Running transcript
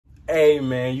Hey,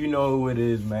 man, you know who it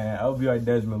is, man.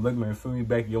 LBRDEZ, man. Look, man, feel me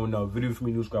back. Yo, no video for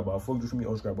me, new subscribe, fuck with me,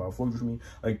 old subscribe, fuck with me.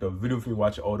 Like the video for me,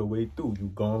 watch it all the way through.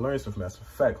 You gonna learn stuff, man. That's a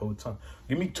fact, whole time.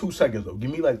 Give me 2 seconds, though. Give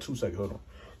me like 2 seconds. Hold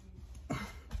on.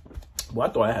 Well,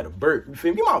 I thought I had a burp. You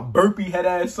feel me? Get my burpee head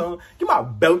ass on. Get my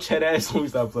belch head ass on. We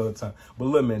stop all the time. But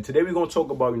look, man, today we're gonna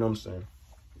talk about, you know what I'm saying,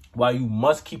 why you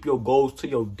must keep your goals to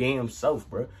your damn self,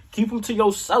 bro. Keep them to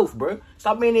yourself, bro.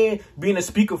 Stop being there, being a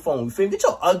speakerphone. You feel me? Get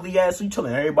your ugly ass so you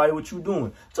telling everybody what you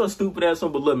doing. Get your stupid ass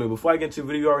on. But look, man, before I get to the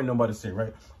video, you already know what to say,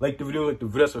 right? Like the video,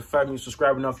 that's a fact. You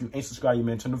subscribe enough. If you ain't subscribed,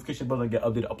 man, turn the notification bell and get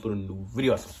updated, upload a new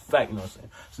video. That's a fact, you know what I'm saying?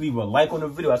 So leave a like on the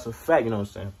video. That's a fact, you know what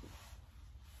I'm saying?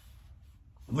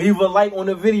 Leave a like on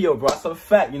the video, bro. That's a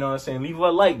fact, you know what I'm saying? Leave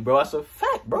a like, bro. That's a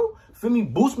fact, bro. Feel me?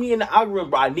 Boost me in the algorithm,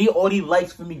 bro. I need all these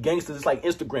likes for me, gangsters. It's like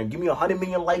Instagram. Give me 100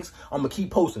 million likes. I'm going to keep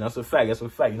posting. That's a fact. That's a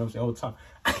fact. You know what I'm saying? All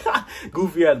the time.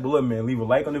 Goofy ass, but look, man. Leave a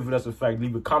like on the video. That's a fact.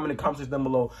 Leave a comment in the comments down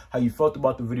below how you felt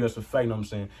about the video. That's a fact. You know what I'm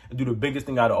saying? And do the biggest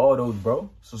thing out of all those, bro.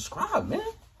 Subscribe, man.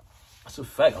 That's a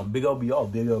fact. I'm big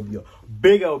LBR, big LBR,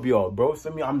 big LBR, bro.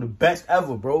 Feel me? I'm the best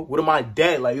ever, bro. What am I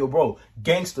dead? Like, yo, bro,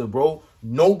 gangster, bro.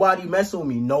 Nobody mess with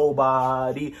me.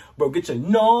 Nobody. Bro, get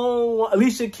your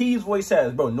Alicia Keys voice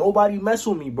has, bro. Nobody mess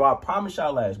with me, bro. I promise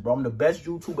y'all ass, bro. I'm the best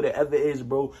YouTuber that ever is,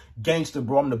 bro. Gangster,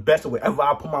 bro. I'm the best of whatever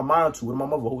I put my mind to with my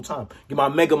mother the whole time. Get my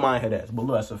mega mind head ass. But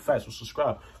look, that's a fact. So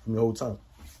subscribe for me the whole time.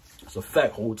 It's a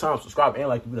fact, whole time. Subscribe and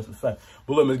like the video. That's a fact.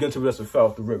 But look, let's get into it. That's a fact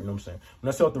off the rip. You know what I'm saying? When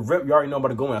I say off the rip, you already know about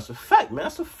to go in. That's a fact, man.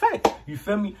 That's a fact. You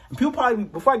feel me? And people probably,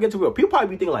 before I get to it, people probably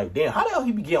be thinking like, damn, how the hell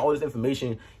he be getting all this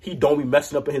information? He don't be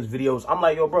messing up in his videos. I'm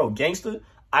like, yo, bro, gangster,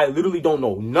 I literally don't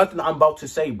know nothing I'm about to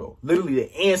say, bro. Literally,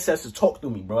 the ancestors talk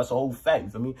through me, bro. That's a whole fact, you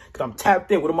feel me? Because I'm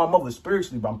tapped in with my mother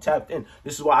spiritually, bro. I'm tapped in.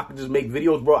 This is why I can just make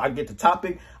videos, bro. I get the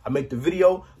topic, I make the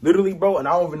video, literally, bro, and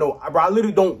I don't even know, bro. I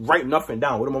literally don't write nothing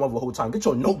down with my mother the whole time. Get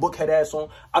your notebook head ass on.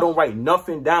 I don't write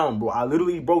nothing down, bro. I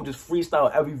literally, bro, just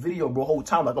freestyle every video, bro, whole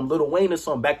time. Like I'm Lil Wayne or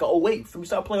something back in 08.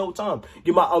 Freestyle playing whole time.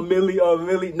 Get my a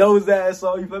milli nose ass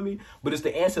on, you feel me? But it's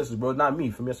the ancestors, bro, not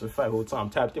me. For me, that's a fact whole time.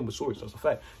 Tapped in with source, that's a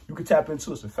fact. You can tap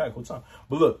into it, it's a fact whole time.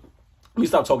 But look, let me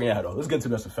stop talking out though. Let's get into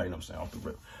that's a fact, you know what I'm saying, off the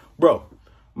rip. Bro,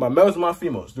 my males and my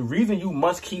females, the reason you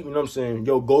must keep, you know what I'm saying,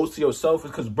 your goals to yourself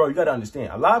is because, bro, you got to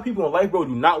understand, a lot of people in life, bro,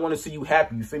 do not want to see you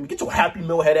happy, you feel me? Get your happy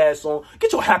meal head ass on.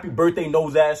 Get your happy birthday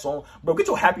nose ass on. Bro, get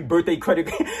your happy birthday credit.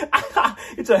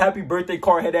 Get your happy birthday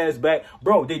card head ass back.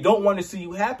 Bro, they don't want to see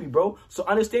you happy, bro. So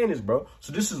understand this, bro.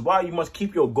 So this is why you must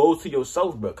keep your goals to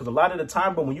yourself, bro. Because a lot of the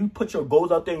time, bro, when you put your goals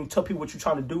out there and you tell people what you're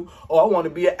trying to do, oh, I want to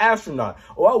be an astronaut.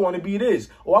 Oh, I want to be this.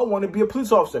 Oh, I want to be a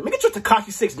police officer. Man, get your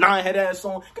Tekashi 6ix9ine head ass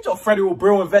on. Get your Federal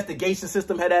Bureau Investigation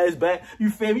System head ass back. You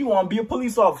feel me? You want to be a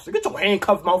police officer. Get your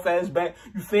handcuffed mouth ass back.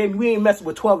 You feel me? We ain't messing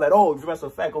with 12 at all. That's a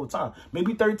fact all the time.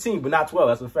 Maybe 13, but not 12.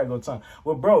 That's a fact all the time.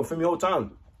 Well, bro, for me all the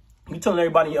time, you telling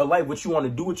everybody in your life what you want to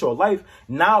do with your life.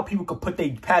 Now people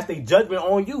can pass their judgment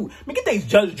on you. I mean, get their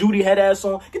Judge Judy head ass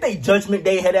on. Get their Judgment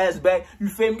Day head ass back. You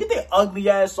feel me? Get their ugly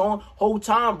ass on whole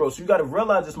time, bro. So you got to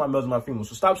realize this, my males and my females.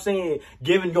 So stop saying,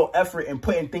 giving your effort and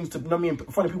putting things to, you know what I mean, in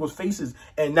front of people's faces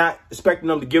and not expecting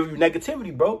them to give you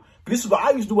negativity, bro. This is what I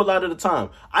used to do a lot of the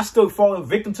time. I still fall a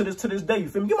victim to this day. You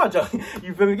feel me? Get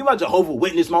my Jehovah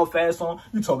Witness mouth ass on.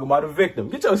 You talking about a victim.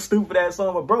 Get your stupid ass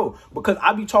on, but bro, because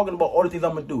I be talking about all the things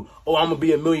I'm going to do. Oh, I'm going to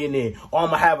be a millionaire. Or I'm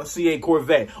going to have a CA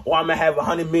Corvette. Or I'm going to have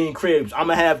 100 million cribs. I'm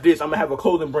going to have this. I'm going to have a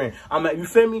clothing brand. You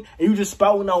feel me? And you just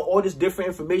spouting out all this different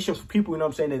information for people, you know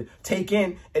what I'm saying, to take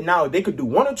in. And now they could do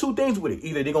one or two things with it.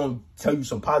 Either they're going to tell you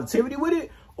some positivity with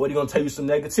it, or they're going to tell you some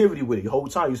negativity with it the whole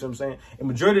time, you see what I'm saying? And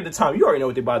majority of the time, you already know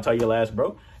what they about to tell your ass,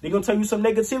 bro. They're going to tell you some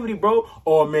negativity, bro.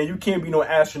 Oh, man, you can't be no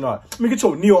astronaut. Let me get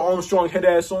your Neil Armstrong head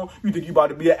ass on. You think you about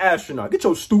to be an astronaut. Get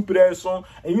your stupid ass on.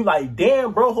 And you like,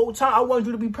 damn, bro, whole time, I wanted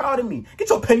you to be proud of me. Get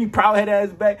your Penny Proud head ass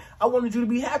back. I wanted you to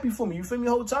be happy for me. You feel me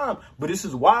the whole time? But this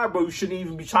is why, bro, you shouldn't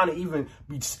even be trying to even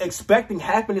be expecting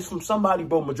happiness from somebody,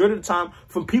 bro. Majority of the time,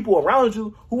 from people around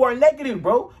you who are negative,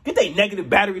 bro. Get their negative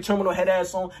battery terminal head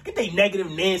ass on. Get their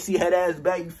negative Nancy head ass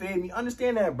back. You feel me?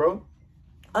 Understand that, bro.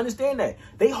 Understand that.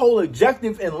 They whole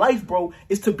objective in life, bro,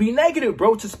 is to be negative,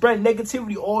 bro, to spread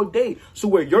negativity all day. So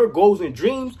where your goals and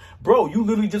dreams, bro, you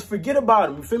literally just forget about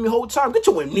them. You feel me? Whole time. Get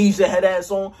your amnesia head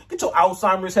ass on. Get your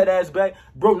Alzheimer's head ass back.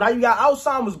 Bro, now you got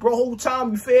Alzheimer's, bro, whole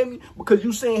time. You feel me? Because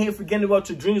you saying here forgetting about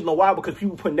your dreams. Know why? Because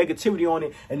people put negativity on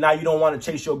it, and now you don't want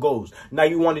to chase your goals. Now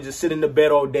you want to just sit in the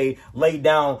bed all day, lay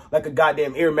down like a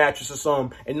goddamn air mattress or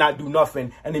something, and not do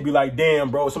nothing. And they be like,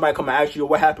 damn, bro, somebody come and ask you,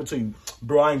 what happened to you?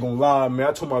 Bro, I ain't gonna lie, man.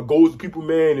 I told my goals to people,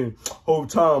 man, and whole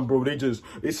time, bro, they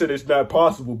said it's not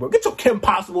possible, bro. Get your Kim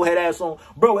Possible head ass on.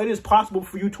 Bro, it is possible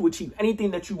for you to achieve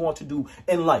anything that you want to do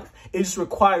in life. It just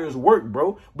requires work,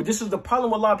 bro. But this is the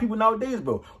problem with a lot of people nowadays,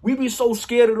 bro. We be so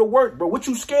scared of the work, bro. What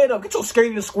you scared of? Get your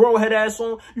scaredy squirrel head ass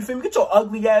on. You feel me? Get your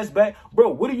ugly ass back.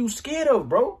 Bro, what are you scared of,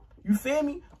 bro? You feel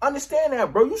me? Understand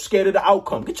that, bro. You scared of the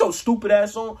outcome. Get your stupid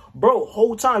ass on. Bro,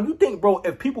 whole time. You think, bro,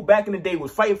 if people back in the day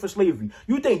was fighting for slavery,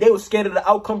 you think they was scared of the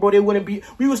outcome, bro? They wouldn't be,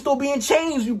 we would still be in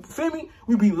chains. You feel me?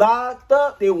 We'd be locked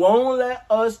up. They won't let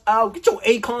us out. Get your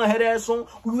Akon head ass on.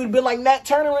 We would have been like Nat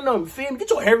Turner and them. You feel me?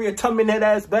 Get your Harriet Tubman head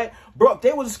ass back. Bro, if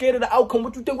they was scared of the outcome,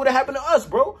 what you think would have happened to us,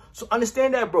 bro? So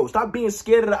understand that, bro. Stop being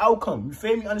scared of the outcome. You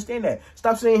feel me? Understand that.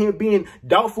 Stop saying here being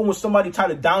doubtful when somebody try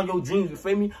to down your dreams. You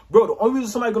feel me? Bro, the only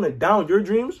reason somebody gonna down your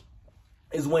dreams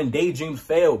is when their dreams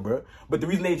fail, bro. But the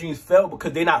reason their dreams fail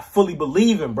because they're not fully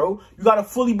believing, bro. You gotta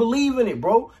fully believe in it,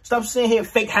 bro. Stop saying here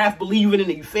fake half believing in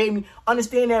it, you feel me?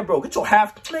 Understand that, bro. Get your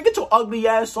man, get your ugly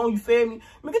ass on, you feel me?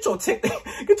 Man, get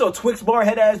your Twix bar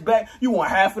head ass back. You want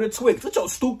half of the Twix. Get your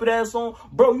stupid ass on.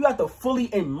 Bro, you have to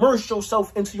fully immerse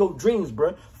yourself into your dreams,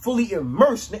 bro. Fully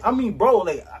immersed. I mean, bro,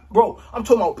 like, bro, I'm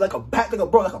talking about like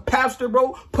a pastor,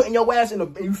 bro, putting your ass in a,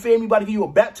 you feel me, about to give you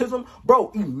a baptism.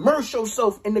 Bro, immerse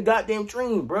yourself in the goddamn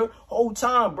dream, bro. Whole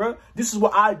time, bro. This is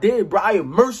what I did, bro. I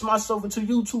immersed myself into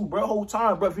YouTube, bro, whole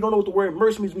time, bro. If you don't know what the word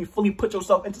immerse means, you fully put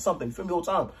yourself into something. You feel me, whole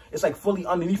time. It's like fully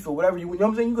underneath it, whatever you know what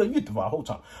I'm saying? You get the vibe whole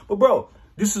time. But, bro,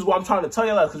 this is what I'm trying to tell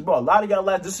y'all, because, bro, a lot of y'all,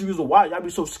 this is the reason why y'all be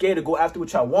so scared to go after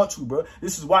what y'all want to, bro.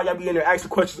 This is why y'all be in there asking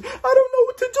questions. I don't know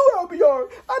what to do,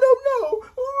 LBR. I don't know.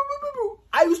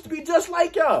 I used to be just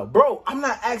like y'all. Bro, I'm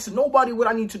not asking nobody what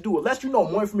I need to do unless you know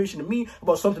more information than me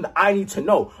about something that I need to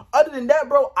know. Other than that,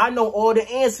 bro, I know all the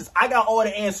answers. I got all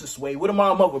the answers, Sway. What am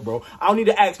I, mother, bro? I don't need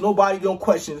to ask nobody no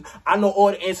questions. I know all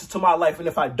the answers to my life. And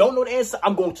if I don't know the answer,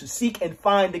 I'm going to seek and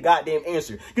find the goddamn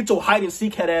answer. Get your hide and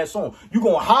seek head ass on. You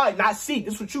going to hide, not seek.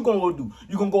 This is what you going to do.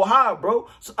 You going to go hide, bro.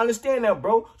 So understand that,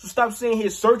 bro. So stop saying here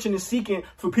searching and seeking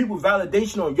for people's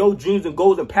validation on your dreams and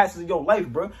goals and passions in your life,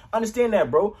 bro. Understand that,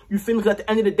 bro. You feel me? Because at the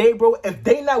end of the day, bro, if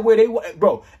they not where they want,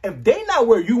 bro, if they not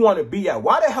where you want to be at,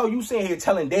 why the hell you sitting here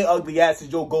telling they ugly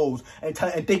asses your goals and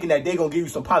thinking that they gonna give you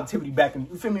some positivity back and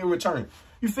you feel me in return?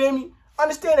 You feel me?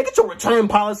 Understand that. Get your return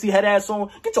policy head ass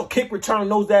on. Get your kick return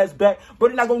nose ass back. Bro,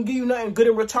 they're not gonna give you nothing good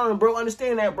in return, bro.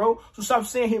 Understand that, bro. So stop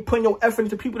saying here putting your effort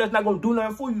into people that's not gonna do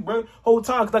nothing for you, bro. Whole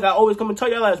time, cause like I always come and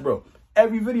tell y'all ass, bro.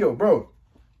 Every video, bro.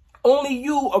 Only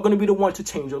you are going to be the one to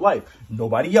change your life.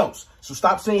 Nobody else. So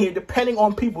stop saying here, depending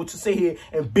on people to sit here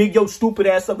and big your stupid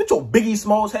ass up. Get your Biggie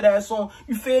Smalls head ass on.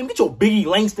 You feel me? Get your Biggie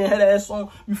Langston head ass on.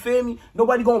 You feel me?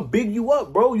 Nobody going to big you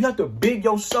up, bro. You have to big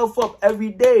yourself up every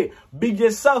day. Big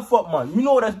yourself up, man. You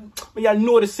know that. Man, I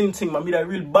know the same thing, man. Me that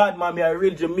real bad, man. Me that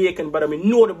real Jamaican, but I mean,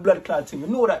 know the blood clot thing. You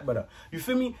know that, brother. You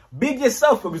feel me? Big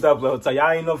yourself up. Stop playing all the time.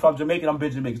 I ain't know if I'm Jamaican. I'm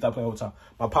big Jamaican. Stop playing all the time.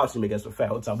 My pops Jamaican. That's a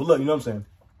fact all the time. But look, you know what I'm saying?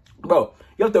 Bro,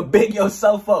 you have to big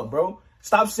yourself up, bro.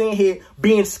 Stop saying here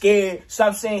being scared.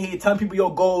 Stop saying here telling people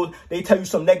your goals. They tell you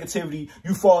some negativity.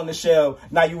 You fall in the shell.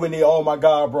 Now you in there. Oh, my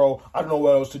God, bro. I don't know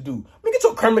what else to do. Man, get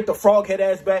your Kermit the Frog head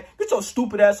ass back. Get your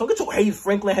stupid ass on. Get your Hayes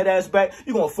Franklin head ass back.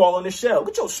 You're going to fall in the shell.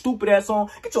 Get your stupid ass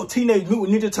on. Get your Teenage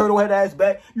Mutant Ninja Turtle head ass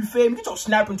back. You feel me? Get your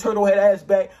Snapping Turtle head ass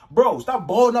back. Bro, stop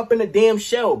balling up in the damn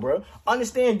shell, bro.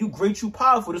 Understand you great, you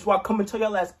powerful. That's why I come and tell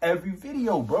y'all ass every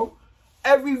video, bro.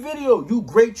 Every video, you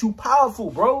great, you powerful,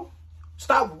 bro.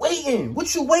 Stop waiting.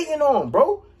 What you waiting on,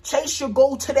 bro? Chase your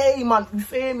goal today, man. You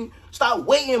feel me? Stop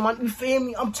waiting, man. You feel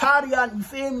me? I'm tired of y'all. You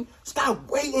feel me? Stop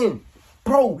waiting.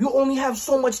 Bro, you only have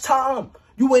so much time.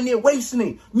 You in there wasting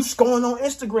it. You scrolling on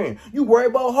Instagram. You worry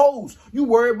about hoes. You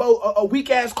worry about a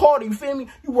weak-ass Carter. You feel me?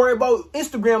 You worry about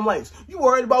Instagram likes. You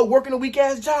worried about working a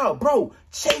weak-ass job. Bro,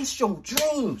 chase your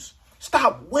dreams.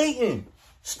 Stop waiting.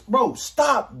 Bro,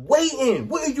 stop waiting.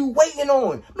 What are you waiting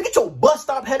on? Man, get your bus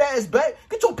stop head ass back.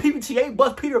 Get your PBTA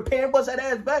bus, Peter Pan bus head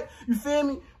ass back. You feel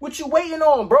me? What you waiting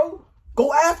on, bro?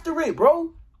 Go after it,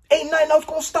 bro. Ain't nothing else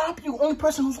gonna stop you. Only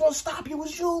person who's gonna stop you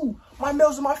is you. My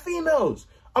males and my females.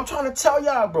 I'm trying to tell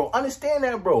y'all, bro. Understand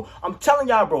that, bro. I'm telling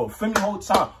y'all, bro. Feel me the whole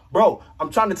time. Bro,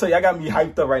 I'm trying to tell you, I got me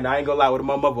hyped up right now. I ain't gonna lie with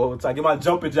my mother the whole time. Get my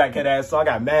jumping jack head ass so I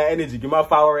got mad energy. Get my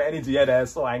flower energy head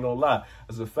ass so I ain't gonna lie.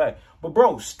 That's a fact. But,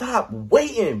 bro, stop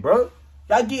waiting, bro.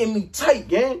 Y'all getting me tight,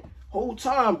 gang. Whole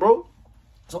time, bro.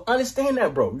 So understand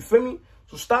that, bro. You feel me?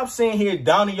 So stop saying here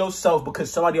downing yourself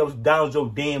because somebody else downs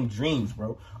your damn dreams,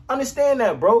 bro. Understand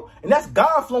that, bro. And that's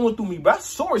God flowing through me, bro. That's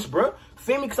source, bro.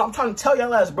 Feel me? Because I'm trying to tell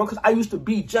y'all ass, bro, because I used to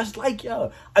be just like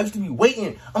y'all. I used to be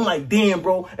waiting. I'm like, damn,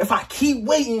 bro, if I keep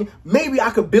waiting, maybe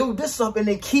I could build this up and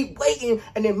then keep waiting,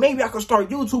 and then maybe I could start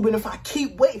YouTube. And if I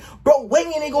keep waiting, bro,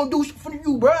 waiting ain't gonna do shit for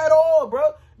you, bro, at all, bro.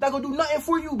 Not gonna do nothing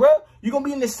for you, bro. You're gonna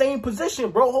be in the same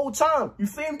position, bro, whole time. You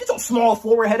feel me? Get your small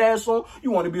forward head ass on.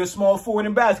 You want to be a small forward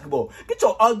in basketball. Get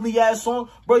your ugly ass on,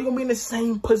 bro. You're gonna be in the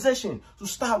same position. So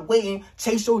stop waiting.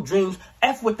 Chase your dreams.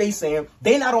 F what they saying.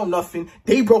 They not on nothing.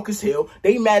 They broke as hell.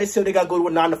 They mad as hell. They gotta go to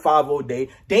a 9 to 5 all day.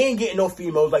 They ain't getting no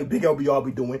females like Big LBR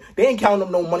be doing. They ain't counting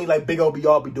them no money like Big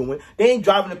LBR be doing. They ain't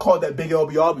driving the car that Big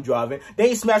LBR be driving. They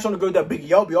ain't smashing on the girl that Big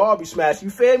LBR be smashing.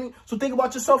 You feel me? So think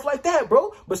about yourself like that,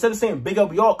 bro. But instead of saying Big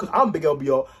LBR, because I'm Big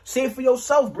LBR, say it for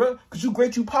yourself, bro. Because you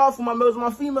great, you powerful, my males and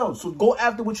my females. So go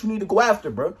after what you need to go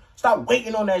after, bro. Stop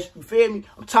waiting on that shit, you feel me?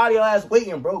 I'm tired of your ass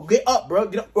waiting, bro. Get up, bro.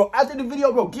 Get up, bro. After the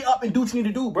video, bro, get up and do what you need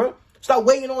to do, bro. Stop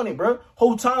waiting on it, bro.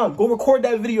 Whole time. Go record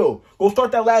that video. Go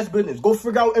start that last business. Go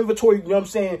figure out inventory, you know what I'm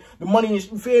saying? The money,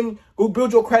 you feel me? Go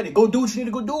build your credit. Go do what you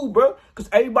need to go do, bro. Because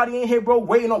everybody in here, bro,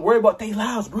 waiting on, worried about their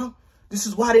lives, bro. This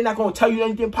is why they're not going to tell you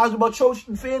anything positive about your shit,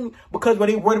 you feel me? Because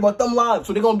they worried about them lives.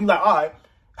 So they're going to be like, all right,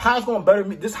 how's going to better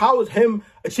me? How is him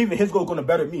achieving his goal going to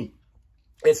better me?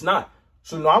 It's not.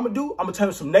 So you know what I'm going to do? I'm going to tell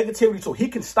him some negativity so he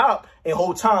can stop, and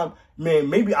whole time, man,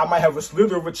 maybe I might have a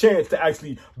slither of a chance to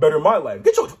actually better my life.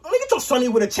 Get your sonny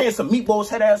with a chance of meatballs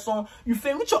head ass on. You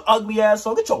feel me? Get your ugly ass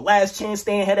on. Get your last chance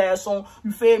stand head ass on.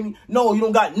 You feel me? No, you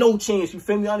don't got no chance. You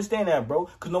feel me? Understand that, bro?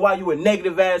 Because know why? You a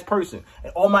negative ass person.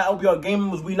 And all my LBR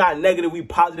gamers, we not negative. We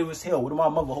positive as hell. With my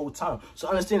mother the whole time. So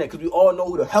understand that because we all know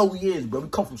who the hell we is, bro. We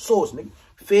come from source, nigga.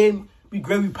 You feel me? We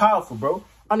great, we powerful, bro.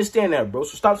 Understand that, bro.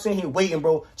 So stop sitting here waiting,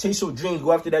 bro. Chase your dreams.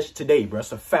 Go after that shit today, bro.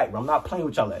 That's a fact, bro. I'm not playing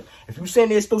with y'all at. If you sitting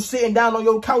there still sitting down on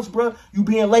your couch, bro, you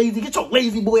being lazy, get your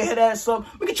lazy boy head ass up.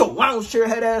 Get your lounge chair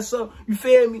head ass up. You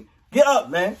feel me? Get up,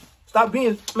 man. Stop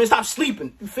stop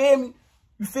sleeping. You feel me?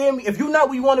 You feel me? If you not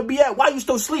where you want to be at, why you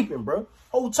still sleeping, bro?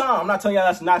 Whole time. I'm not telling y'all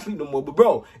that's not sleep no more, but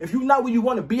bro, if you not where you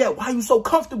want to be at, why you so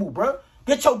comfortable, bro?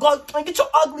 Get your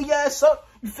ugly ass up.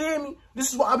 You feel me?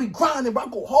 This is why I be grinding, bro. I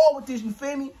go hard with this. You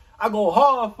feel me? I go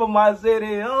hard for my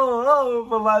city,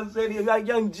 for my city, like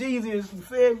Young Jeezy, you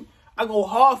feel me? I go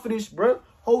hard for this, bro,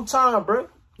 whole time, bro.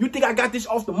 You think I got this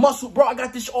off the muscle, bro? I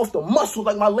got this off the muscle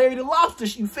like my Larry the Lobster,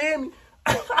 you feel me?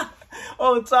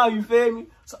 All the time, you feel me?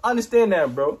 So understand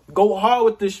that, bro. Go hard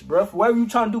with this, bro. For whatever you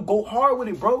trying to do, go hard with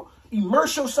it, bro.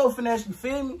 Immerse yourself in that, you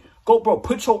feel me? Go, bro,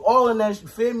 put your all in that, you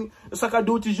feel me? It's like I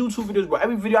do with these YouTube videos, bro.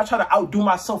 Every video, I try to outdo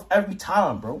myself every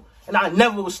time, bro. And I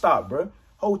never will stop, bro.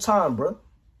 Whole time, bro.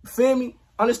 You feel me?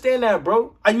 Understand that,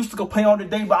 bro. I used to complain all the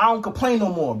day, but I don't complain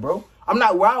no more, bro. I'm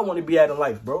not where I want to be at in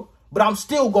life, bro. But I'm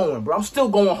still going, bro. I'm still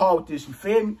going hard with this, you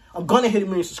feel me? I'm going to hit 1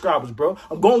 million subscribers, bro.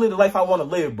 I'm going to live the life I want to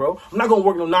live, bro. I'm not going to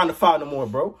work no 9 to 5 no more,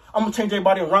 bro. I'm going to change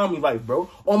everybody around me life, bro.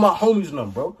 All my homies and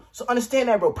them, bro. So understand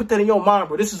that, bro. Put that in your mind,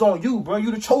 bro. This is on you, bro. You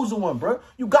the chosen one, bro.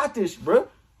 You got this, bro.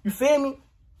 You feel me?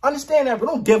 Understand that, bro.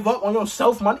 Don't give up on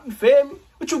yourself, man. You feel me?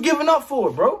 What you giving up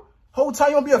for, bro? Whole time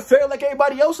you gonna be a fair like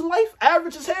everybody else in life?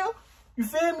 Average as hell? You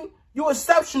feel me? You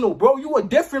exceptional, bro. You a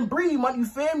different breed, man. You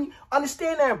feel me?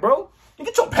 Understand that, bro. You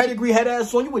get your pedigree head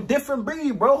ass on. You a different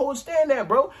breed, bro. Understand that,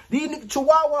 bro. These niggas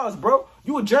chihuahuas, bro.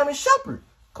 You a German Shepherd.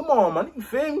 Come on, man. You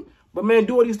feel me? But, man,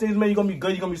 do all these things, man. You're gonna be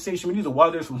good. You're gonna be safe. These are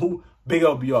wilders from who? Big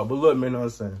LBR. But look, man, you know what I'm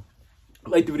saying?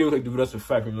 Like the video, that's a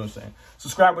fact, you know what I'm saying?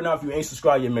 Subscribe right now if you ain't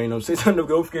subscribed yet, man. You know what I'm saying? Turn the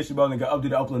notification bell and get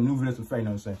updated, upload new videos, that's a fact, you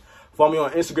know what I'm saying? Follow me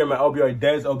on Instagram at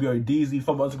LBRDEZ, LBRDEZ.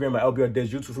 Follow me on Instagram at LBRDEZ,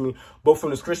 YouTube for me. Both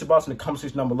from the description box in the comment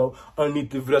section down below.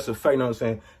 Underneath the video, that's a fact, you know what I'm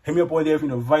saying? Hit me up on there if you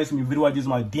need advice, me video ideas,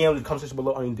 my DM in the comment section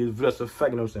below. Underneath the video, that's a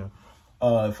fact, you know what I'm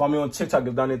saying? Follow me on TikTok,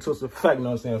 it's down there too, it's a fact, you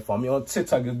know what I'm saying? Follow me on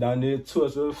TikTok, it's down there too,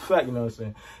 it's a fact, you know what I'm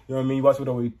saying? You know what I mean? You watch it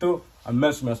all the way through. I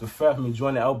mess with me, that's a fact for me.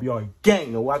 Join the LBR gang,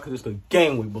 you know why? Because it's the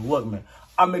gang way. But look, man,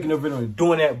 I'm making a video and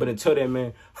doing that, but until then,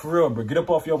 man, for real, bro, get up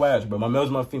off your ass, bro. My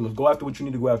males, my females, go after what you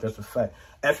need to go after, that's a fact.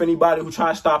 F anybody who try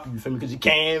to stop you, feel me? Because you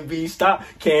can't be stopped,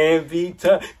 can't be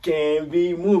touched, can't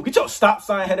be moved. Get your stop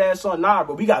sign head ass on. Nah,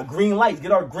 bro, we got green lights.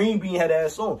 Get our green bean head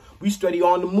ass on. We steady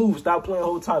on the move. Stop playing the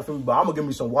whole time, feel me? But I'm going to give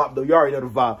me some WAP, though. You already know the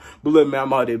vibe. But look, man,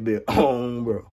 I'm out there, bit. Bro.